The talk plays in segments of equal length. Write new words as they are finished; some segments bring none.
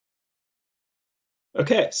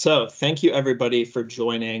Okay, so thank you everybody for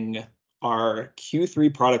joining our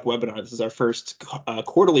Q3 product webinar. This is our first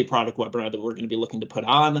quarterly product webinar that we're going to be looking to put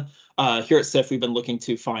on. Here at Sift, we've been looking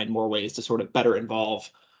to find more ways to sort of better involve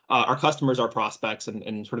our customers, our prospects,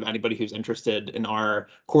 and sort of anybody who's interested in our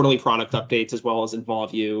quarterly product updates, as well as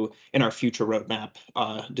involve you in our future roadmap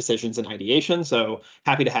decisions and ideation. So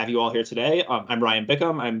happy to have you all here today. I'm Ryan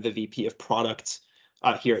Bickham. I'm the VP of Product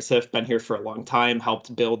here at Sift. Been here for a long time,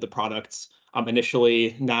 helped build the products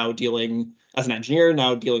initially, now dealing as an engineer,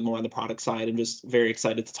 now dealing more on the product side, and just very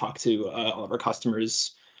excited to talk to all of our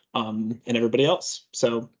customers and everybody else.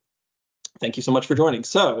 So thank you so much for joining.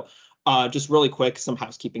 So just really quick, some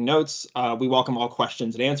housekeeping notes. We welcome all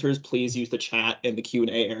questions and answers. Please use the chat and the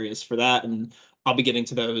Q&A areas for that. And I'll be getting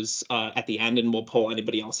to those at the end, and we'll pull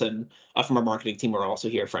anybody else in from our marketing team. We're also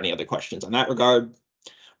here for any other questions on that regard.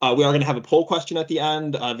 We are going to have a poll question at the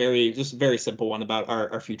end, very simple one about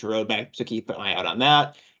our future roadmap, so keep an eye out on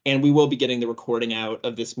that. And we will be getting the recording out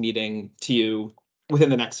of this meeting to you within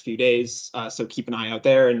the next few days, so keep an eye out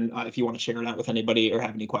there. And if you want to share it out with anybody or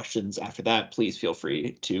have any questions after that, please feel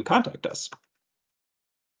free to contact us.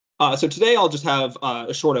 So today I'll just have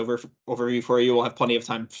a short overview for you. We'll have plenty of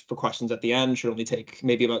time for questions at the end. Should only take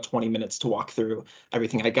maybe about 20 minutes to walk through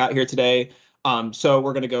everything I got here today. So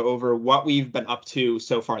we're going to go over what we've been up to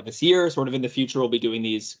so far this year. Sort of in the future, we'll be doing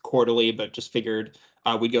these quarterly, but just figured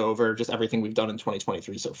we'd go over just everything we've done in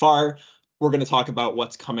 2023 so far. We're going to talk about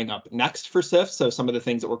what's coming up next for Sift, so some of the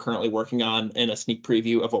things that we're currently working on and a sneak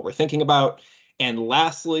preview of what we're thinking about. And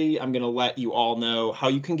lastly, I'm going to let you all know how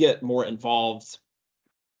you can get more involved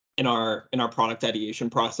in our product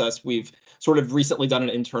ideation process. We've sort of recently done an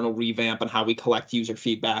internal revamp on how we collect user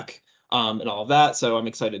feedback and all of that. So I'm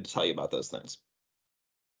excited to tell you about those things.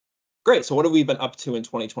 Great. So what have we been up to in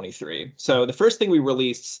 2023? So the first thing we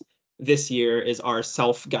released this year is our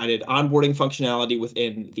self-guided onboarding functionality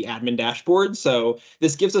within the admin dashboard. So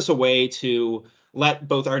this gives us a way to let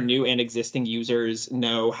both our new and existing users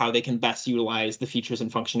know how they can best utilize the features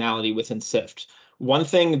and functionality within Sift. One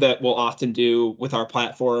thing that we'll often do with our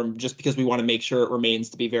platform, just because we want to make sure it remains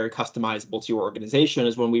to be very customizable to your organization,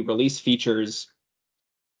 is when we release features,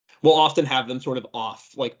 we'll often have them sort of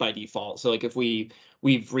off, like by default. So like if we've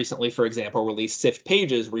recently, for example, released Sift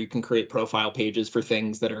pages where you can create profile pages for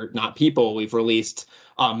things that are not people. We've released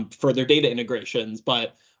further data integrations,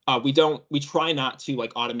 but we try not to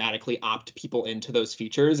like automatically opt people into those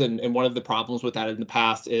features. And one of the problems with that in the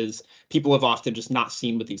past is people have often just not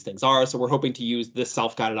seen what these things are. So we're hoping to use this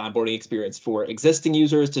self-guided onboarding experience for existing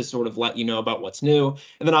users to sort of let you know about what's new.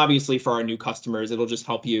 And then obviously for our new customers, it'll just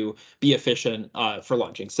help you be efficient for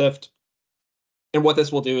launching Sift. And what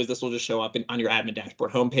this will do is this will just show up on your admin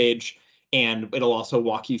dashboard homepage, and it'll also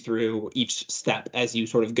walk you through each step as you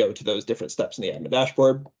sort of go to those different steps in the admin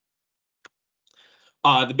dashboard.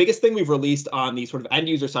 The biggest thing we've released on the sort of end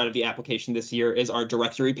user side of the application this year is our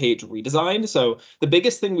directory page redesign. So the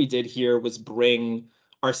biggest thing we did here was bring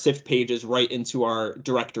our Sift pages right into our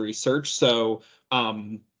directory search. So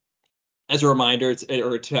as a reminder,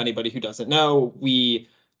 or to anybody who doesn't know, we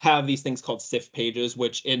have these things called Sift pages,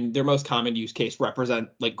 which in their most common use case represent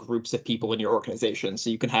like groups of people in your organization. So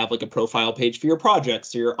you can have like a profile page for your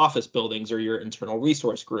projects or your office buildings or your internal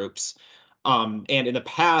resource groups. And in the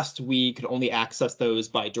past, we could only access those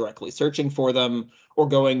by directly searching for them or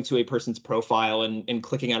going to a person's profile and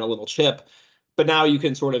clicking on a little chip. But now you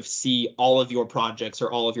can sort of see all of your projects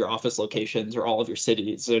or all of your office locations or all of your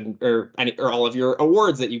cities or all of your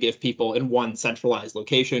awards that you give people in one centralized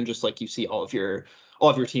location, just like you see all of your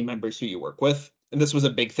team members who you work with. And this was a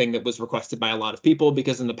big thing that was requested by a lot of people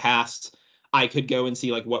because in the past, I could go and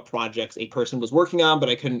see like what projects a person was working on, but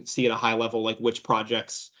I couldn't see at a high level like which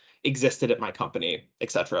projects existed at my company,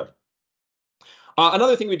 etc.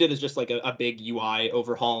 Another thing we did is just like a big UI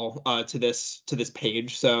overhaul to this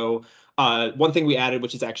page. So one thing we added,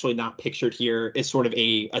 which is actually not pictured here, is sort of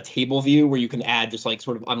a table view where you can add just like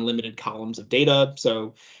sort of unlimited columns of data.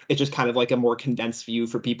 So it's just kind of like a more condensed view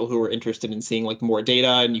for people who are interested in seeing like more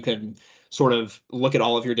data, and you can sort of look at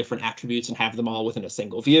all of your different attributes and have them all within a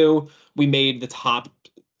single view. We made the top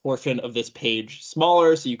portion of this page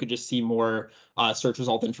smaller so you could just see more search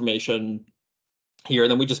result information here. And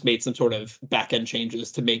then we just made some sort of backend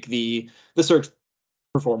changes to make the search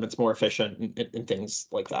performance more efficient and things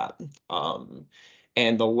like that.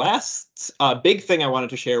 And the last big thing I wanted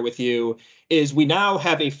to share with you is we now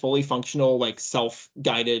have a fully functional, like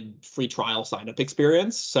self-guided free trial signup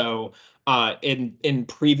experience. So in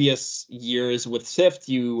previous years with Sift,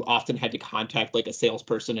 you often had to contact like a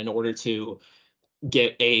salesperson in order to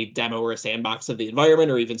get a demo or a sandbox of the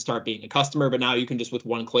environment or even start being a customer. But now you can just with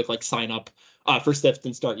one click like sign up for Sift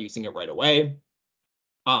and start using it right away.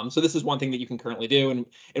 So this is one thing that you can currently do,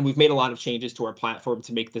 and we've made a lot of changes to our platform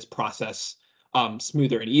to make this process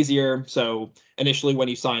smoother and easier. So initially, when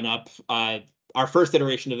you sign up, our first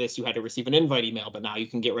iteration of this, you had to receive an invite email, but now you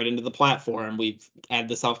can get right into the platform. We've added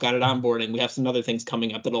the self-guided onboarding. We have some other things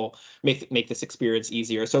coming up that'll make this experience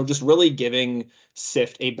easier. So just really giving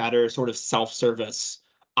Sift a better sort of self-service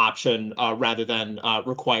option rather than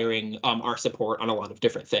requiring our support on a lot of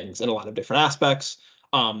different things and a lot of different aspects.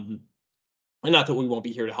 And not that we won't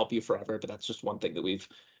be here to help you forever, but that's just one thing that we've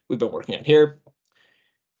been working on here.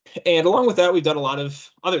 And along with that, we've done a lot of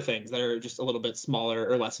other things that are just a little bit smaller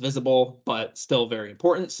or less visible, but still very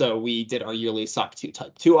important. So we did our yearly SOC 2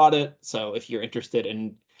 Type 2 audit. So if you're interested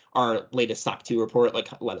in our latest SOC 2 report, like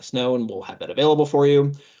let us know and we'll have that available for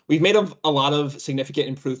you. We've made a lot of significant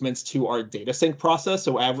improvements to our data sync process.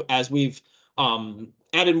 So as we've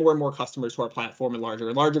added more and more customers to our platform and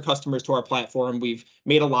larger customers to our platform, we've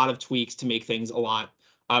made a lot of tweaks to make things a lot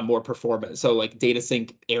more performant. So like data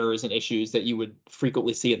sync errors and issues that you would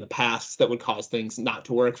frequently see in the past that would cause things not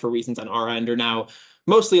to work for reasons on our end are now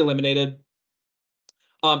mostly eliminated.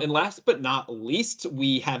 And last but not least,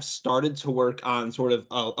 we have started to work on sort of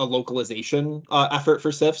a localization effort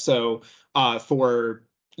for Sift. So for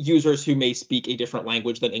users who may speak a different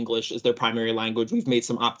language than English as their primary language, we've made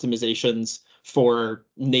some optimizations for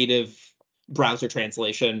native browser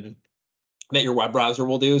translation that your web browser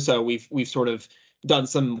will do. So we've sort of done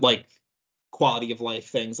some like quality of life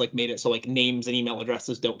things, like made it so like names and email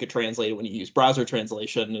addresses don't get translated when you use browser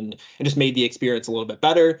translation, and just made the experience a little bit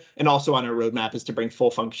better. And also on our roadmap is to bring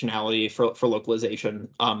full functionality for localization.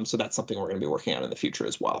 So that's something we're going to be working on in the future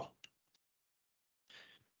as well.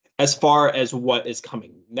 As far as what is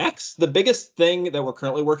coming next, the biggest thing that we're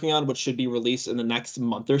currently working on, which should be released in the next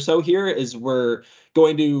month or so here, is we're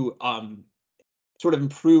going to sort of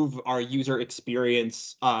improve our user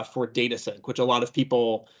experience for data sync, which a lot of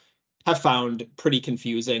people have found pretty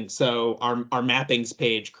confusing. So our mappings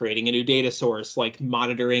page, creating a new data source, like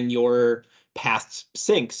monitoring your past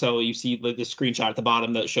sync. So you see the screenshot at the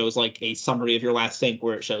bottom that shows like a summary of your last sync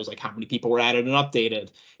where it shows like how many people were added and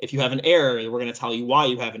updated. If you have an error, we're going to tell you why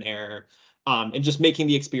you have an error. And just making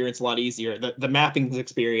the experience a lot easier. The mappings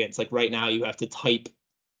experience, like right now you have to type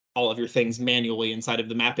all of your things manually inside of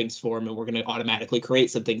the mappings form, and we're going to automatically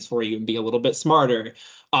create some things for you and be a little bit smarter.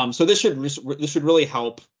 So this should really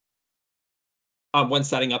help when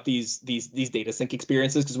setting up these data sync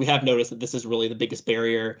experiences, because we have noticed that this is really the biggest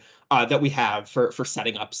barrier that we have for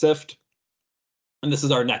setting up Sift. And this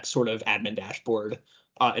is our next sort of admin dashboard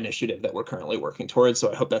initiative that we're currently working towards.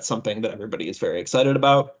 So I hope that's something that everybody is very excited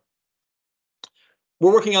about.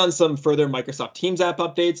 We're working on some further Microsoft Teams app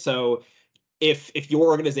updates. So if your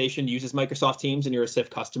organization uses Microsoft Teams and you're a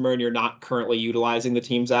Sift customer and you're not currently utilizing the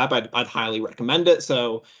Teams app, I'd highly recommend it.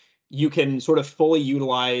 So you can sort of fully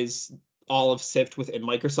utilize all of Sift within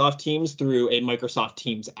Microsoft Teams through a Microsoft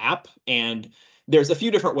Teams app. And there's a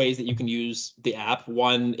few different ways that you can use the app.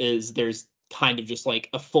 One is there's kind of just like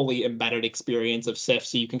a fully embedded experience of Sift,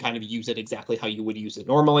 so you can kind of use it exactly how you would use it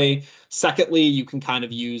normally. Secondly, you can kind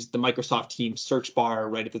of use the Microsoft Teams search bar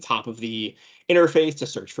right at the top of the interface to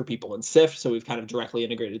search for people in Sift. So we've kind of directly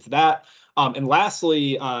integrated to that. And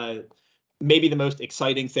lastly, maybe the most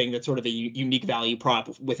exciting thing that's sort of a unique value prop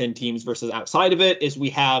within Teams versus outside of it is we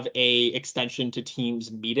have a extension to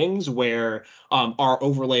Teams meetings where our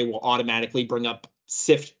overlay will automatically bring up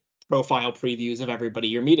Sift profile previews of everybody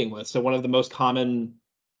you're meeting with. So one of the most common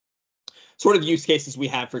sort of use cases we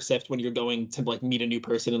have for Sift when you're going to like meet a new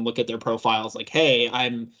person and look at their profiles, like, hey,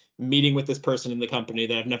 I'm meeting with this person in the company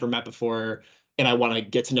that I've never met before, and I want to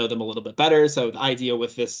get to know them a little bit better. So the idea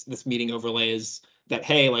with this meeting overlay is that,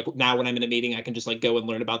 hey, like now when I'm in a meeting, I can just like go and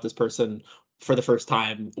learn about this person for the first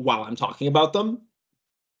time while I'm talking about them.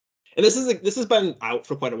 And this has been out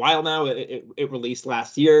for quite a while now. It released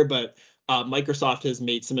last year, but Microsoft has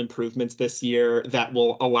made some improvements this year that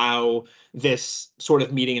will allow this sort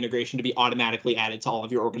of meeting integration to be automatically added to all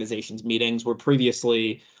of your organization's meetings, where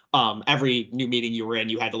previously every new meeting you were in,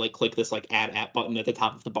 you had to like click this like add app button at the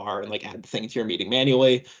top of the bar and like add the thing to your meeting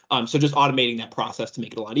manually. So just automating that process to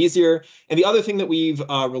make it a lot easier. And the other thing that we've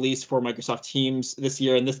released for Microsoft Teams this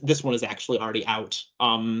year, and this one is actually already out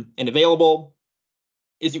and available,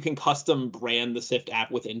 is you can custom brand the Sift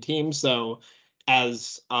app within Teams. So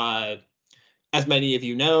as many of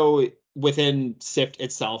you know, within Sift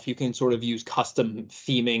itself, you can sort of use custom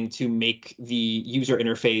theming to make the user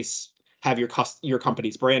interface have your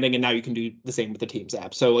company's branding, and now you can do the same with the Teams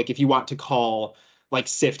app. So like if you want to call like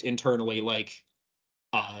Sift internally like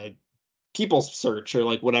people search or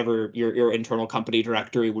like whatever your internal company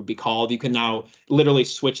directory would be called, you can now literally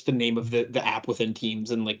switch the name of the app within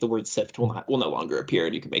Teams, and like the word Sift will no longer appear,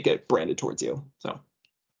 and you can make it branded towards you. So,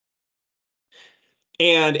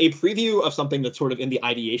 and a preview of something that's sort of in the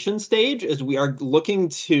ideation stage is we are looking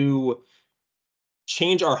to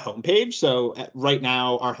change our homepage. So right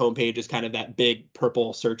now, our homepage is kind of that big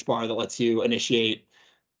purple search bar that lets you initiate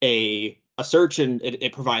a search, and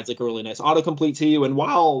it provides like a really nice autocomplete to you. And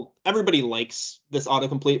while everybody likes this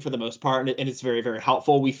autocomplete for the most part, and it's very, very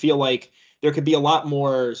helpful, we feel like there could be a lot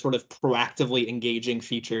more sort of proactively engaging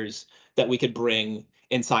features that we could bring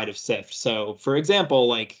inside of Sift. So for example,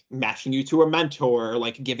 like matching you to a mentor, or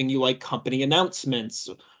like giving you like company announcements,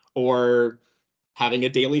 or having a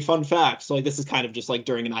daily fun fact. So like this is kind of just like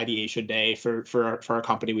during an ideation day for our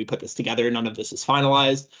company, we put this together. None of this is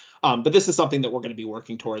finalized, but this is something that we're going to be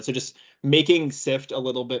working towards. So just making Sift a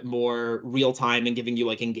little bit more real time and giving you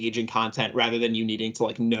like engaging content rather than you needing to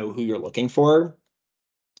like know who you're looking for.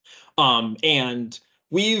 And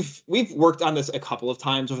we've worked on this a couple of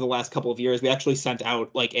times over the last couple of years. We actually sent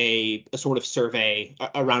out like a sort of survey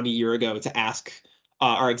around a year ago to ask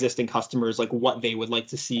our existing customers like what they would like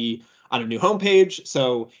to see on a new homepage.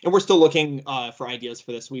 So, and we're still looking for ideas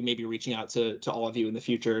for this. We may be reaching out to all of you in the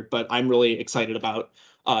future, but I'm really excited about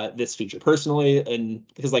this feature personally. And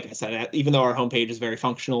because like I said, even though our homepage is very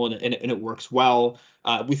functional and it works well,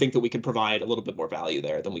 we think that we can provide a little bit more value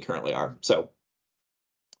there than we currently are. So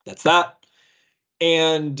that's that.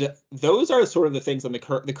 And those are sort of the things on the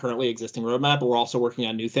currently existing roadmap. But we're also working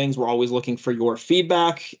on new things. We're always looking for your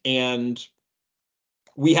feedback, and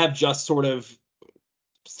we have just sort of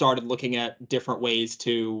started looking at different ways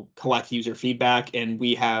to collect user feedback. And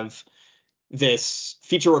we have this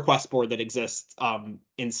feature request board that exists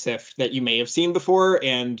in Sift that you may have seen before.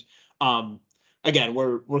 And again,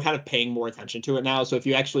 we're kind of paying more attention to it now. So if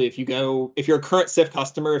you're a current Sift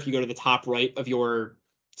customer, if you go to the top right of your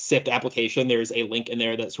Sift application, there's a link in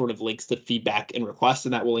there that sort of links to feedback and requests,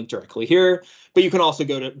 and that will link directly here. But you can also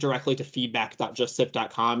go directly to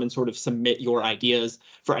feedback.justsift.com and sort of submit your ideas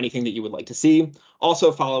for anything that you would like to see.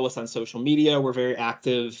 Also follow us on social media. We're very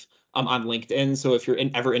active on LinkedIn. So if you're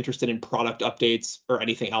ever interested in product updates or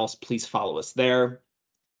anything else, please follow us there.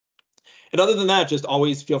 And other than that, just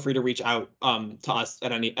always feel free to reach out to us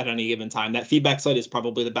at any given time. That feedback site is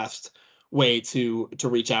probably the best way to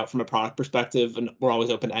reach out from a product perspective, and we're always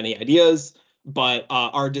open to any ideas. But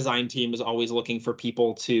our design team is always looking for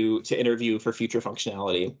people to interview for future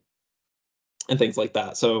functionality and things like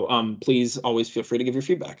that. So please always feel free to give your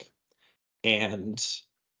feedback. And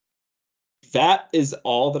that is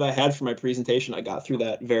all that I had for my presentation. I got through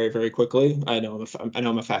that very, very quickly. I know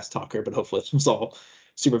I'm a fast talker, but hopefully this was all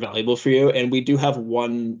super valuable for you. And we do have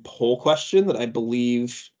one poll question that I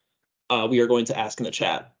believe we are going to ask in the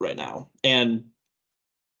chat right now. And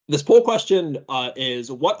this poll question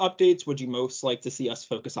is, what updates would you most like to see us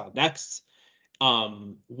focus on next?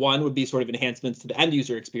 One would be sort of enhancements to the end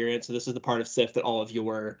user experience. So this is the part of Sift that all of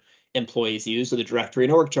your employees use. So the directory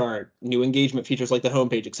and org chart, new engagement features like the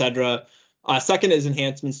homepage, etc. Second is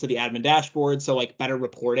enhancements to the admin dashboard. So like better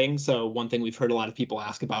reporting. So one thing we've heard a lot of people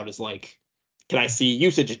ask about is like, can I see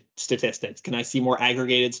usage statistics? Can I see more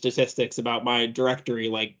aggregated statistics about my directory?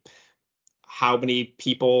 Like how many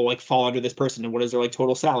people like fall under this person and what is their like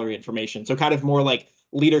total salary information? So kind of more like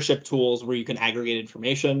leadership tools where you can aggregate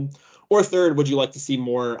information. Or third, would you like to see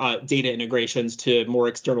more data integrations to more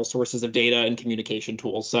external sources of data and communication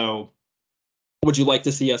tools? So would you like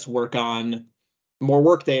to see us work on more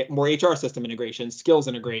Workday, more HR system integrations, skills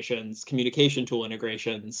integrations, communication tool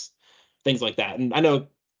integrations, things like that? And I know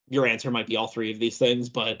your answer might be all three of these things,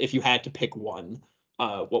 but if you had to pick one,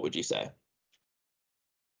 what would you say?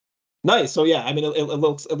 Nice. So yeah, I mean, it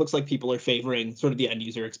looks like people are favoring sort of the end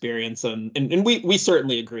user experience, and we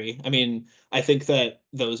certainly agree. I mean, I think that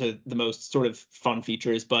those are the most sort of fun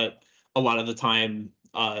features, but a lot of the time,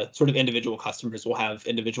 sort of individual customers will have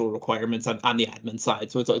individual requirements on the admin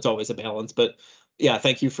side, so it's always a balance. But yeah,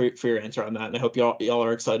 thank you for your answer on that, and I hope y'all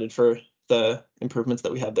are excited for the improvements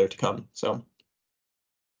that we have there to come. So.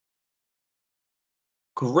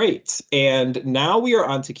 Great. And now we are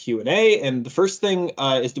on to Q&A. And the first thing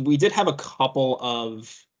is we did have a couple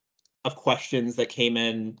of questions that came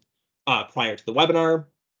in prior to the webinar.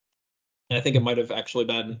 And I think it might have actually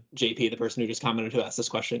been JP, the person who just commented, who asked this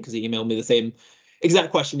question, because he emailed me the same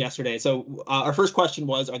exact question yesterday. So our first question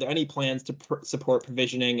was, are there any plans to support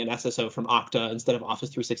provisioning and SSO from Okta instead of Office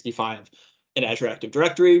 365 and Azure Active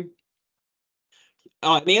Directory?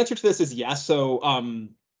 The answer to this is yes. So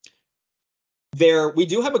We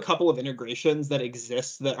do have a couple of integrations that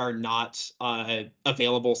exist that are not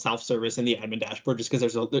available self-service in the admin dashboard, just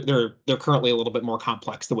because they're currently a little bit more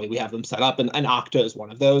complex the way we have them set up, and Okta is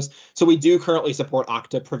one of those. So we do currently support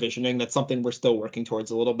Okta provisioning. That's something we're still working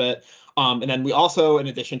towards a little bit. And then we also, in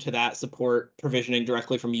addition to that, support provisioning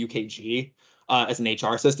directly from UKG as an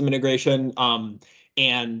HR system integration.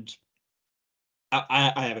 And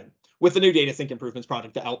I haven't. With the new data sync improvements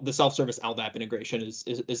project, the self-service LDAP integration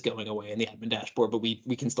is going away in the admin dashboard, but we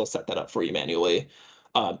can still set that up for you manually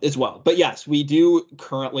as well. But yes, we do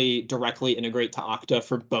currently directly integrate to Okta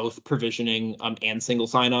for both provisioning and single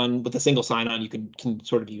sign-on. With the single sign-on, you can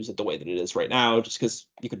sort of use it the way that it is right now, just because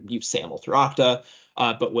you could use SAML through Okta.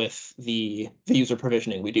 But with the user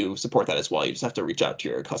provisioning, we do support that as well. You just have to reach out to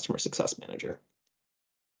your customer success manager.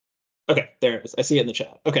 Okay, there it is. I see it in the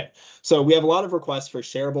chat. Okay, so we have a lot of requests for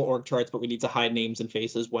shareable org charts, but we need to hide names and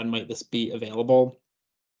faces. When might this be available?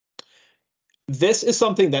 This is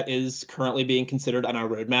something that is currently being considered on our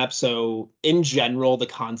roadmap. So in general, the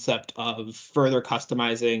concept of further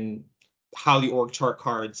customizing how the org chart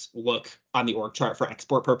cards look on the org chart for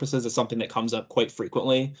export purposes is something that comes up quite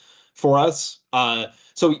frequently for us.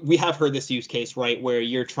 So we have heard this use case, right, where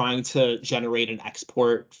you're trying to generate an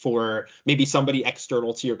export for maybe somebody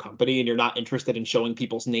external to your company, and you're not interested in showing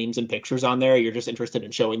people's names and pictures on there. You're just interested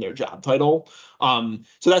in showing their job title.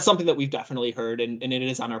 So that's something that we've definitely heard, and it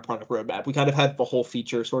is on our product roadmap. We kind of had the whole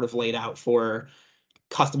feature sort of laid out for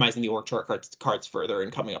customizing the org chart cards further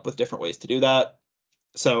and coming up with different ways to do that.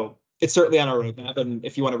 So it's certainly on our roadmap, and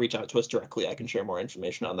if you want to reach out to us directly, I can share more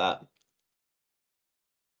information on that.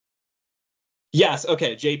 Yes,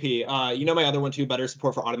 okay, JP. You know my other one too, better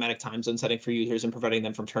support for automatic time zone setting for users and preventing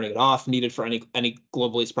them from turning it off, needed for any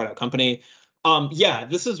globally spread out company. Yeah,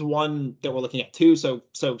 this is one that we're looking at too. So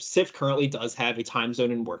Sift currently does have a time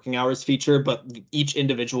zone and working hours feature, but each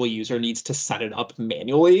individual user needs to set it up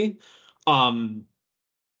manually. And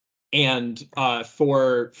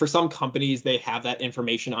for some companies, they have that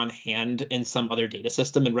information on hand in some other data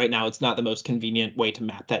system. And right now, it's not the most convenient way to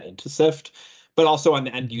map that into Sift. But also on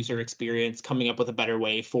the end user experience, coming up with a better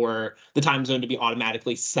way for the time zone to be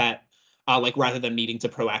automatically set, like rather than needing to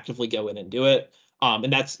proactively go in and do it.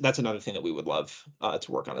 And that's another thing that we would love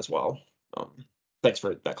to work on as well. Thanks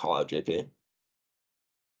for that call out, JP.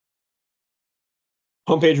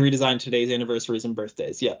 Homepage redesign, today's anniversaries and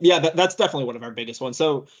birthdays. Yeah, that's definitely one of our biggest ones.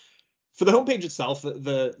 So for the homepage itself,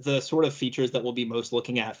 the sort of features that we'll be most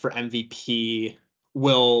looking at for MVP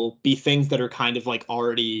will be things that are kind of like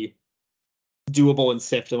already doable in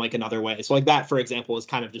Sift in like another way. So like that, for example, is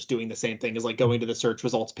kind of just doing the same thing as like going to the search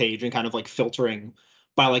results page and kind of like filtering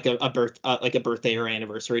by like a birthday or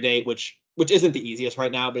anniversary date, which isn't the easiest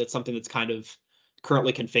right now, but it's something that's kind of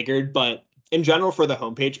currently configured. But in general, for the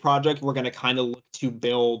homepage project, we're going to kind of look to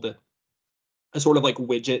build a sort of like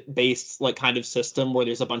widget based like kind of system where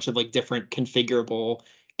there's a bunch of like different configurable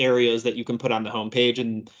areas that you can put on the homepage,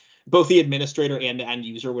 and both the administrator and the end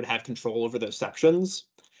user would have control over those sections.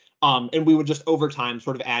 And we would just over time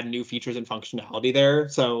sort of add new features and functionality there.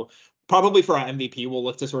 So probably for our MVP, we'll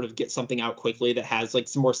look to sort of get something out quickly that has like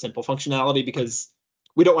some more simple functionality, because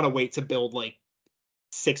we don't want to wait to build like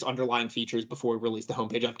 6 underlying features before we release the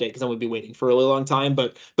homepage update, because then we'd be waiting for a really long time.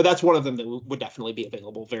 But that's one of them that would definitely be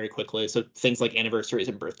available very quickly. So things like anniversaries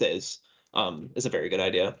and birthdays is a very good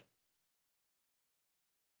idea.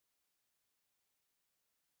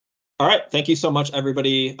 All right. Thank you so much,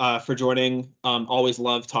 everybody, for joining. Always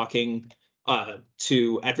love talking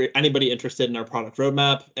to anybody interested in our product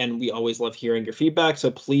roadmap, and we always love hearing your feedback. So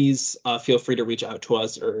please feel free to reach out to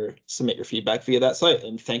us or submit your feedback via that site.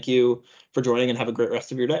 And thank you for joining, and have a great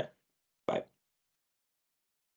rest of your day.